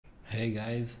Hey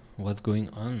guys, what's going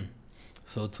on?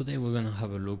 So today we're gonna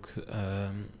have a look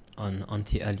on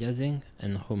anti-aliasing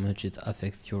and how much it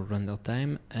affects your render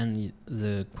time and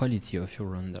the quality of your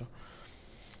render.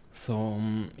 So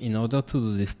in order to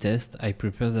do this test, I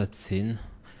prepared that scene,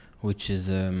 which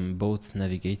is boats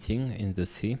navigating in the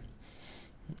sea,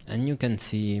 and you can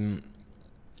see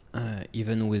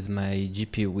even with my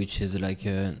GPU, which is like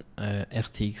a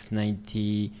RTX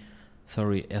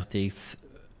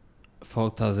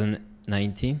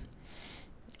 4090,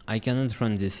 I cannot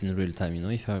run this in real time. You know,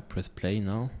 if I press play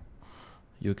now,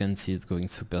 you can see it going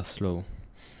super slow.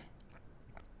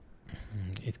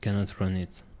 It cannot run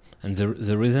it, and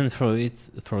the reason for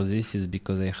this is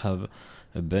because I have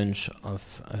a bunch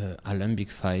of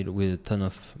Alembic file with a ton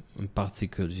of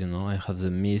particles. You know, I have the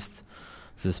mist,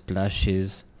 the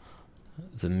splashes,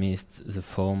 the mist, the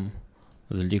foam,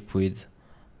 the liquid.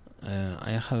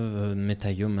 I have a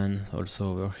meta-human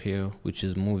also over here, which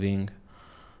is moving.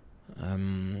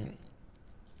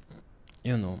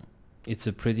 You know, it's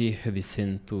a pretty heavy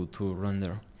scene to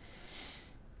render.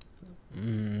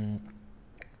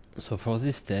 So for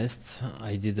this test,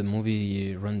 I did a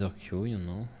movie render queue. You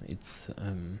know, it's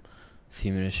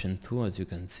simulation 2, as you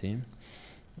can see.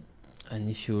 And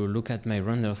if you look at my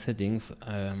render settings,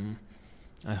 I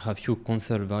have few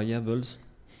console variables.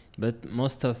 But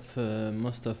most of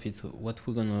it, what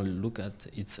we're gonna look at,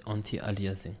 it's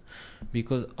anti-aliasing,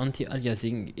 because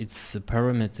anti-aliasing, it's a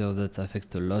parameter that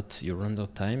affects a lot your render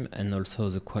time and also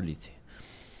the quality.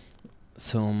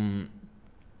 So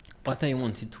what I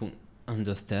wanted to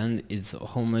understand is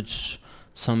how much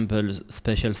samples,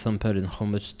 special sample, and how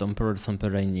much temporal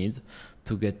sample I need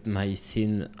to get my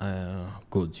scene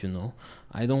good. You know,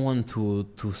 I don't want to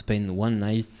spend one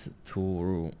night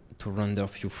to render a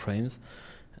few frames.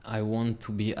 I want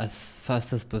to be as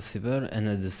fast as possible, and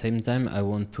at the same time I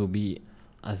want to be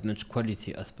as much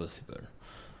quality as possible.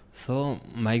 So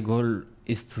my goal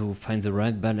is to find the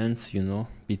right balance, you know,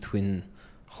 between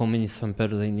how many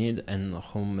samples I need and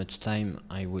how much time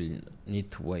I will need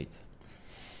to wait.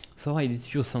 So I did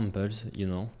few samples, you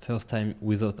know, first time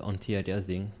without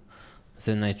anti-aliasing,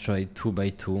 then I tried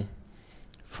 2x2,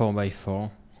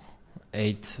 4x4,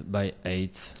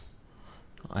 8x8,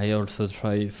 I also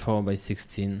tried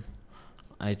 4x16,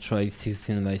 I tried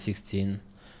 16x16,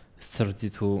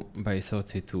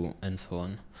 32x32, and so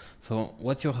on. So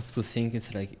what you have to think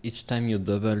is like each time you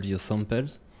double your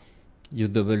samples, you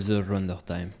double the render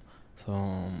time.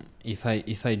 So if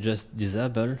I just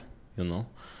disable, you know,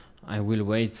 I will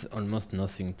wait almost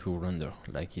nothing to render,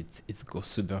 like it goes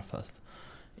super fast.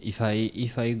 If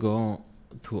I go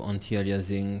to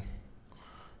anti-aliasing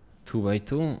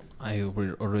 2x2, I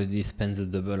will already spend the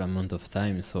double amount of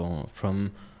time. So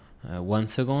from 1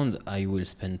 second, I will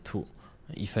spend 2.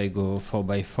 If I go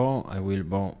 4x4, I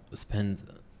will spend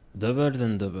double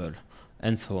and double,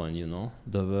 and so on. You know,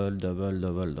 double.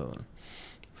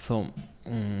 So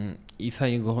if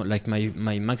I go like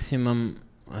my maximum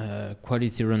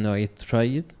quality render I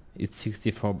tried, it's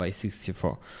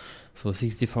 64x64. So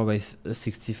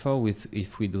 64x64 with,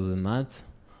 if we do the math,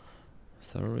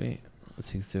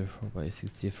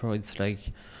 64x64, it's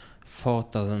like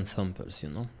 4,000 samples, you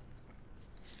know.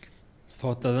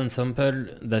 4,000 samples,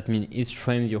 that means each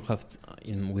frame you have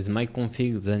with my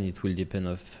config, then it will depend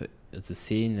of the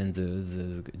scene and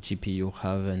the GPU you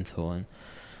have and so on.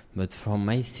 But for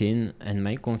my scene and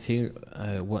my config,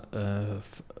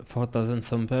 4,000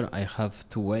 samples, I have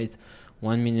to wait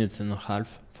 1.5 minutes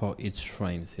for each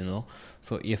frames, you know.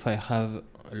 So if I have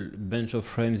a bunch of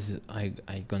frames, I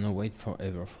gonna wait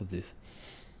forever for this.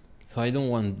 So I don't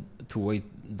want to wait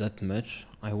that much.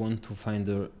 I want to find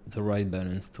the right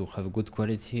balance to have good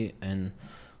quality and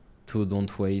to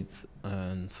don't wait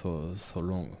so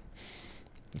long.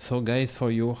 So guys, for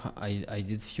you, I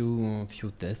did few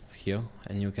tests here,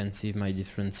 and you can see my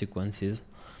different sequences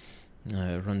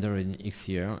rendered in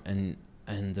XR, and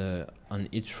on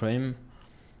each frame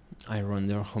I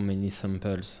render how many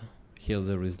samples. Here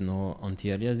there is no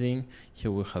anti-aliasing.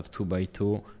 Here we have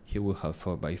 2x2. Here we have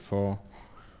 4x4,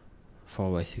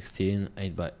 4x16,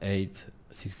 8x8,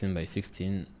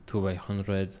 16x16,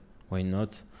 2x100. Why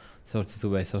not?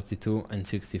 32x32 and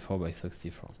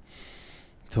 64x64.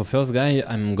 So first, guy,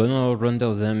 I'm gonna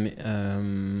render them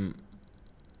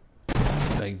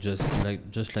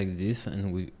just like this,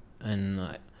 and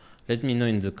let me know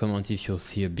in the comment if you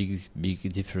see a big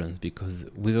difference, because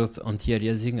without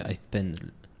anti-aliasing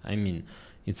I mean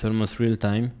it's almost real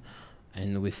time,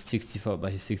 and with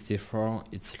 64x64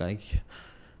 it's like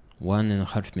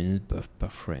 1.5 minutes per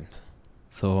frame.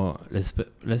 So let's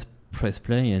press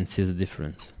play and see the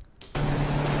difference.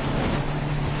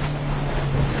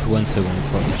 It's 1 second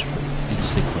for each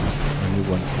sequence, only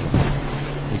one sequence,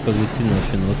 because it's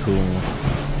enough, you know,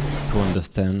 to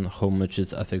understand how much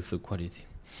it affects the quality.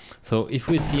 So if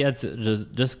we see at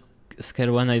just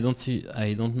scale 1, I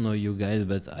don't know you guys,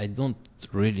 but I don't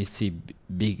really see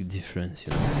big difference,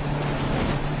 you know.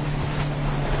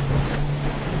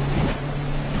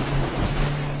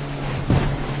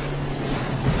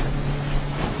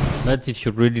 But if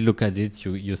you really look at it,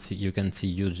 you can see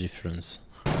huge difference.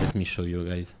 Let me show you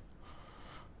guys.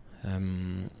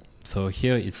 So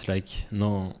here it's like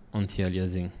no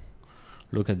anti-aliasing.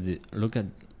 Look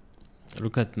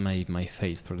at my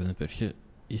face, for example.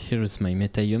 Here is my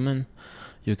meta-human.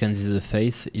 You can see the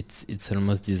face. It's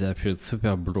almost disappeared.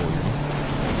 Super blue, you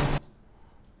know?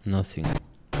 Nothing.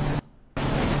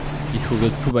 If we go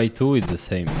 2x2, it's the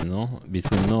same, you know,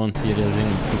 between no anti-aliasing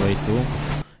and 2x2.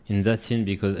 In that scene,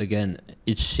 because again,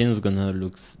 each scene is gonna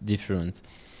look different.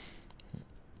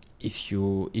 If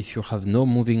you have no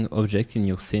moving object in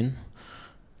your scene,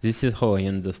 this is how I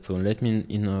understood. Let me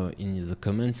know in the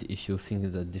comments if you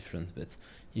think that different. But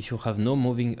if you have no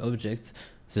moving object,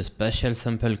 the spatial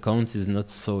sample count is not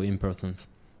so important.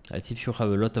 Like if you have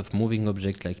a lot of moving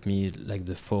object like me, like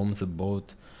the foam, the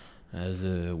boat,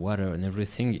 the water and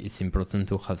everything, it's important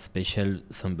to have spatial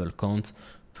sample count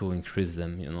to increase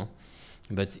them, you know.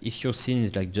 But if your scene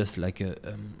is like just like a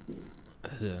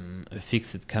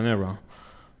fixed camera,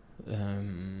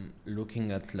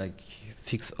 looking at like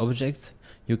fixed object,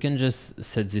 you can just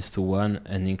set this to 1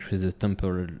 and increase the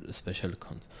temporal spatial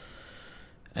count,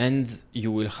 and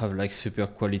you will have like super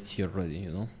quality already,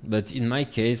 you know. But in my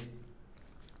case,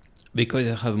 because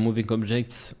I have moving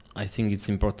objects, I think it's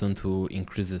important to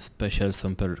increase the spatial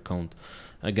sample count.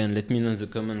 Again, let me know in the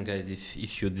comment, guys,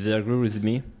 if you disagree with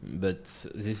me, but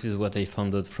this is what I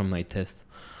found out from my test.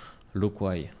 Look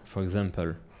why. For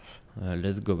example,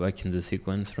 let's go back in the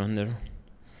sequence render.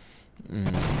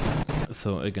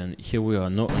 So again, here we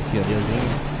are, no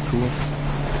anti-aliasing, 2,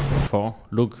 4.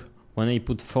 Look, when I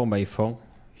put 4x4,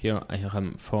 here I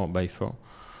am 4x4.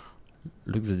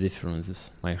 Look the differences.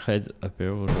 My head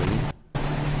appears already.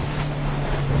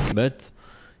 But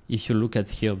if you look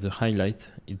at here the highlight,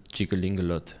 it's jiggling a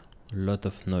lot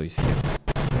of noise here.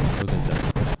 Look at that.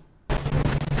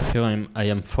 Here I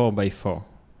am 4x4.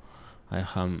 I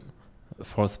have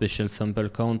 4 spatial sample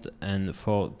count and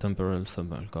 4 temporal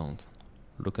sample count.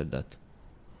 Look at that.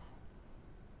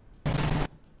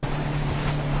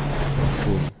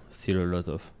 Boom, still a lot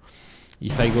of.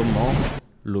 If I go more,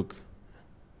 look,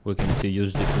 we can see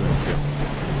huge difference here.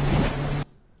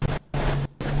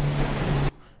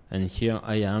 And here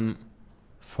I am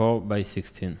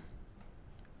 4x16.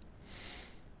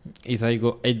 If I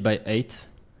go 8x8,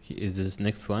 here is this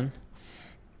next one.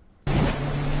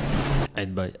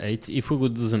 8x8. If we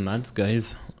would do the math,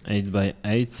 guys,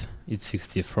 8x8 it's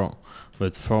 64,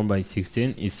 but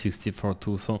 4x16 is 64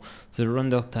 too. So the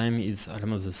render time is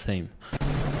almost the same, you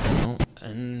know?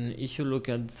 And if you look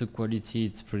at the quality,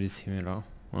 it's pretty similar.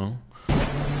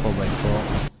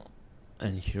 4x4,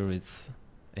 and here it's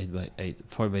 8x8,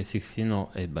 4x16 or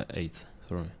 8x8.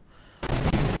 Sorry,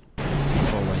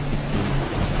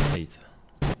 4x16, 8x8.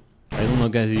 I don't know,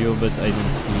 guys, you, but I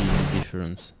don't see any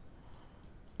difference.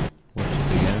 Watch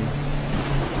it again.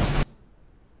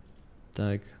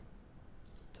 Tag.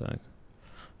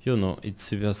 You know, it's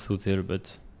super subtle,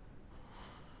 but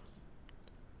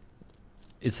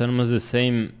it's almost the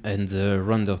same, and the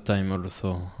render time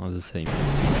also are the same.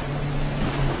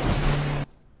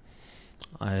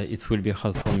 It will be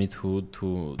hard for me to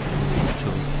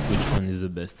choose which one is the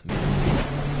best.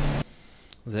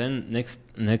 Then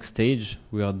next stage,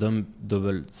 we are double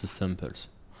the samples.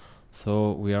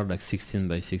 So we are like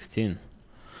 16x16.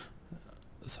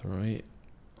 Sorry.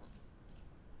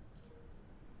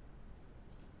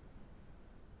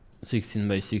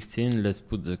 16x16. Let's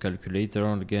put the calculator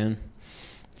on again.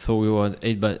 So we were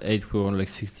 8x8. We were like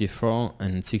 64,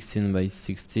 and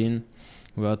 16x16.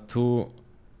 We are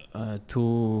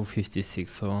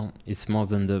 256. So it's more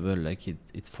than double. Like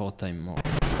it's 4 times more.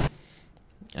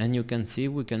 And you can see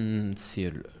we can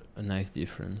see a nice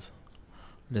difference.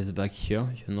 Let's back here,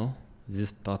 you know,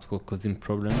 this part was causing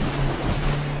problems.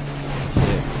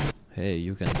 Hey,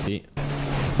 you can see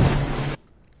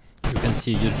a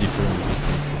huge difference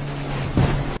between two.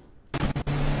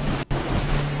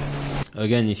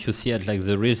 Again, if you see at like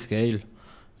the real scale,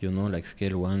 you know, like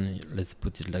scale 1, let's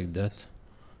put it like that,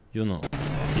 you know,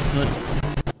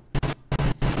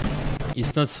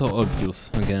 it's not so obvious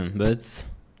again, but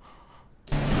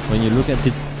when you look at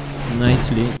it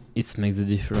nicely, it makes a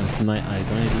difference in my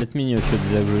eyes. Let me know if you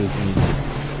disagree with me.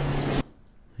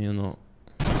 You know,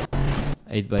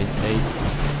 8x8,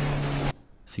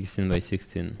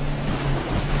 16x16.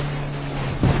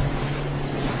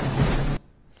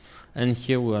 And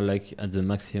here we are like at the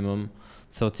maximum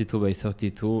 32 by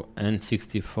 32 and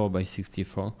 64 by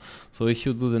 64. So if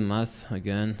you do the math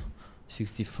again,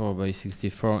 64 by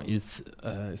 64 is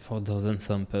 4,000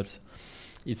 samples.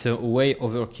 It's a way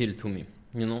overkill to me,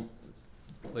 you know,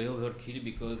 way overkill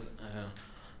because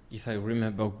if I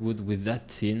remember good with that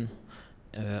scene,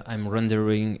 I'm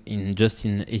rendering in just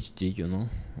in HD, you know.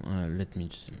 Let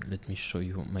me show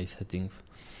you my settings.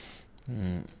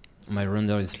 My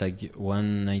render is like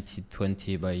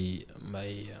 1920 by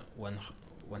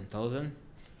 1000,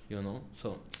 you know.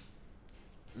 So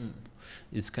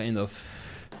it's kind of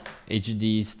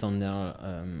HD standard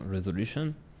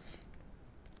resolution.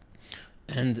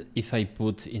 And if I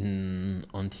put in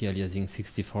anti-aliasing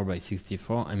 64 by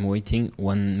 64, I'm waiting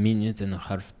 1.5 minutes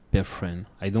per frame.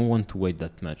 I don't want to wait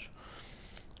that much.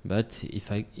 But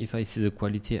if I see the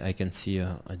quality, I can see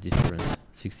a difference.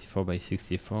 64 by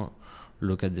 64,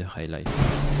 look at the highlight.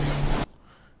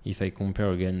 If I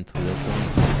compare again to that one,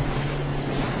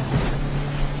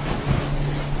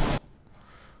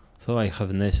 so I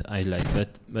have nice highlight.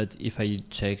 But if I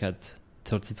check at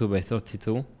 32 by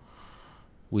 32,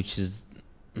 which is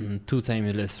 2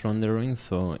 times less rendering,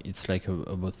 so it's like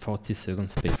about 40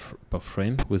 seconds per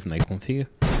frame with my config.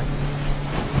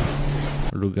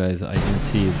 Look guys, I can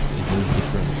see a huge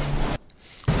difference.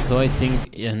 So I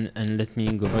think, and let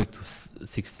me go back to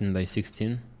 16 by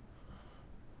 16.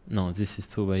 No, this is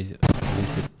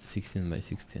 16 by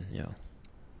 16, yeah.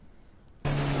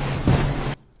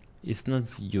 It's not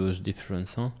huge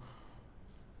difference, huh?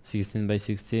 16 by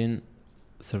 16,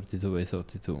 32 by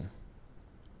 32.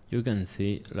 You can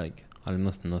see like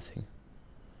almost nothing.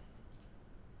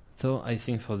 So I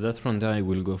think for that render I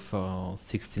will go for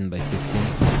 16 by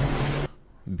 16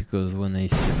 because when I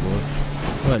see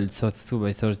both, well, 32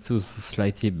 by 32 is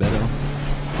slightly better,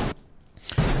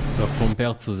 but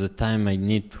compared to the time I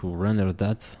need to render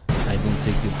that, I don't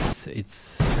think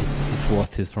it's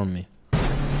worth it for me.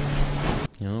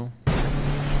 You know,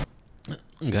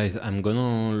 guys, I'm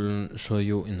gonna show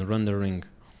you in rendering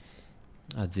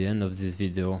at the end of this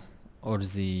video all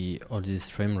this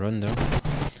frame render,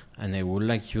 and I would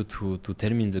like you to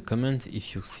tell me in the comment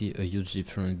if you see a huge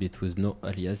difference between no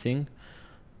aliasing,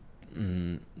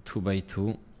 2 by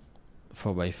 2,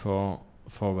 4 by 4,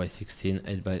 4 by 16,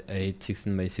 8 by 8,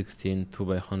 16 by 16, 2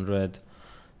 by 100,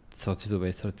 32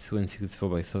 by 32, and 64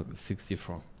 by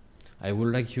 64. I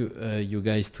would like you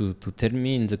guys to tell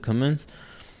me in the comments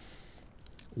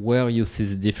where you see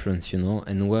the difference, you know,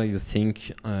 and where you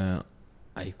think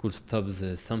I could stop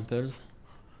the samples,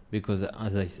 because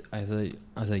as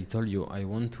I told you, I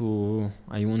want to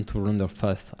render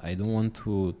fast. I don't want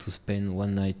to spend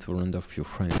one night to render a few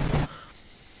frames.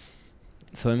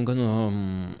 So I'm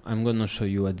gonna show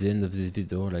you at the end of this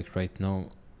video, like right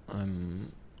now,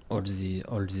 all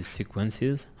these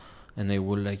sequences, and I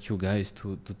would like you guys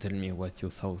to tell me what you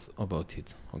thought about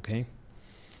it. Okay?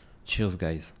 Cheers,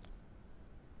 guys.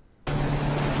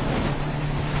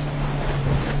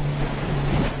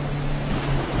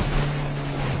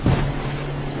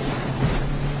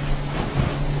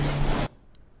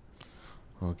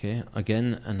 Okay,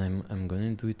 again, and I'm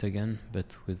gonna do it again,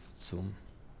 but with zoom.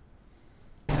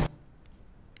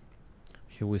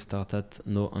 Here we start at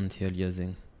no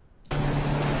anti-aliasing.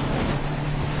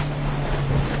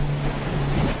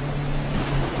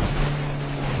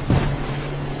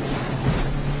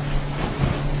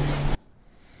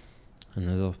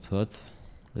 Another spot.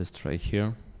 Let's try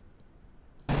here.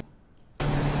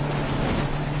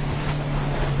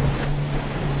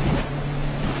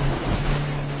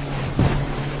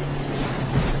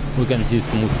 We can see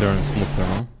smoother and smoother,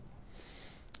 huh?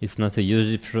 It's not a huge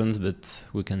difference, but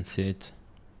we can see it.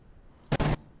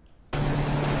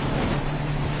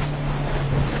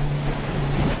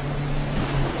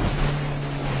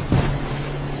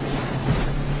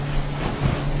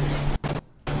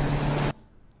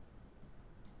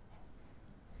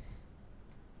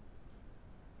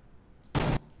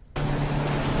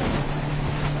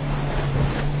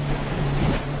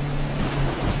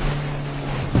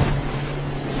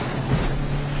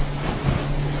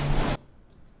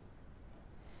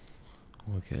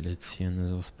 Okay, let's see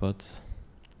another spot.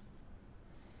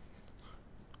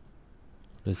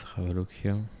 Let's have a look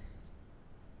here.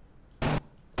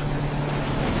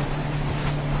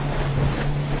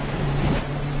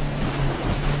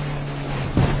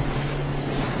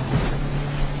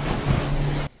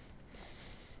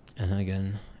 And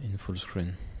again in full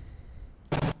screen.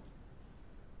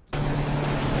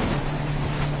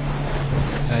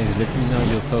 Guys, let me know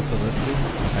your thoughts about it.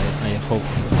 I hope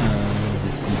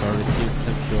this comparative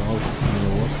helps you out in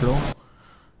your workflow.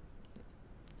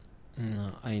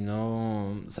 I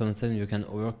know sometimes you can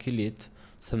overkill it.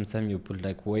 Sometimes you put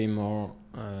like way more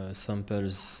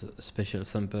samples, special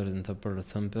samples and temporal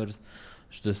samples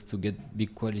just to get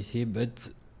big quality, but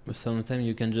sometimes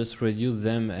you can just reduce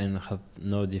them and have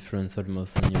no difference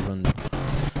almost on your render.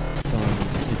 So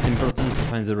it's important to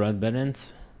find the right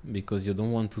balance, because you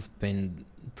don't want to spend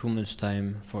too much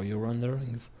time for your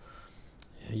renderings.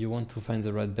 You want to find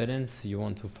the right balance, you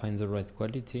want to find the right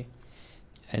quality.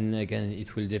 And again,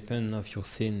 it will depend of your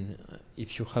scene.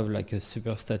 If you have like a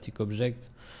super static object,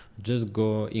 just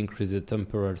go increase the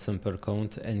temporal sample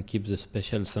count and keep the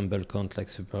special sample count like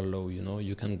super low. You know,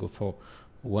 you can go for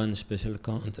one special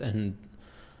count and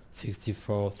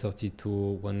 64, 32,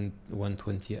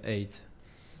 128,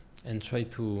 and try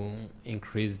to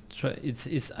increase.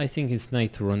 I think it's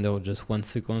nice to render just 1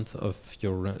 second of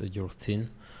your scene,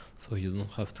 so you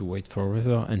don't have to wait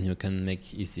forever, and you can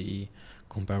make easy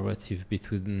comparative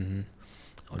between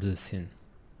all the scene.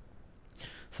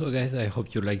 So guys, I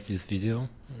hope you like this video.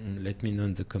 Let me know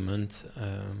in the comments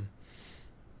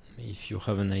if you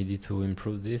have an idea to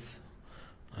improve this.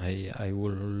 I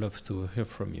would love to hear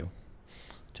from you.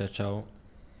 Ciao ciao.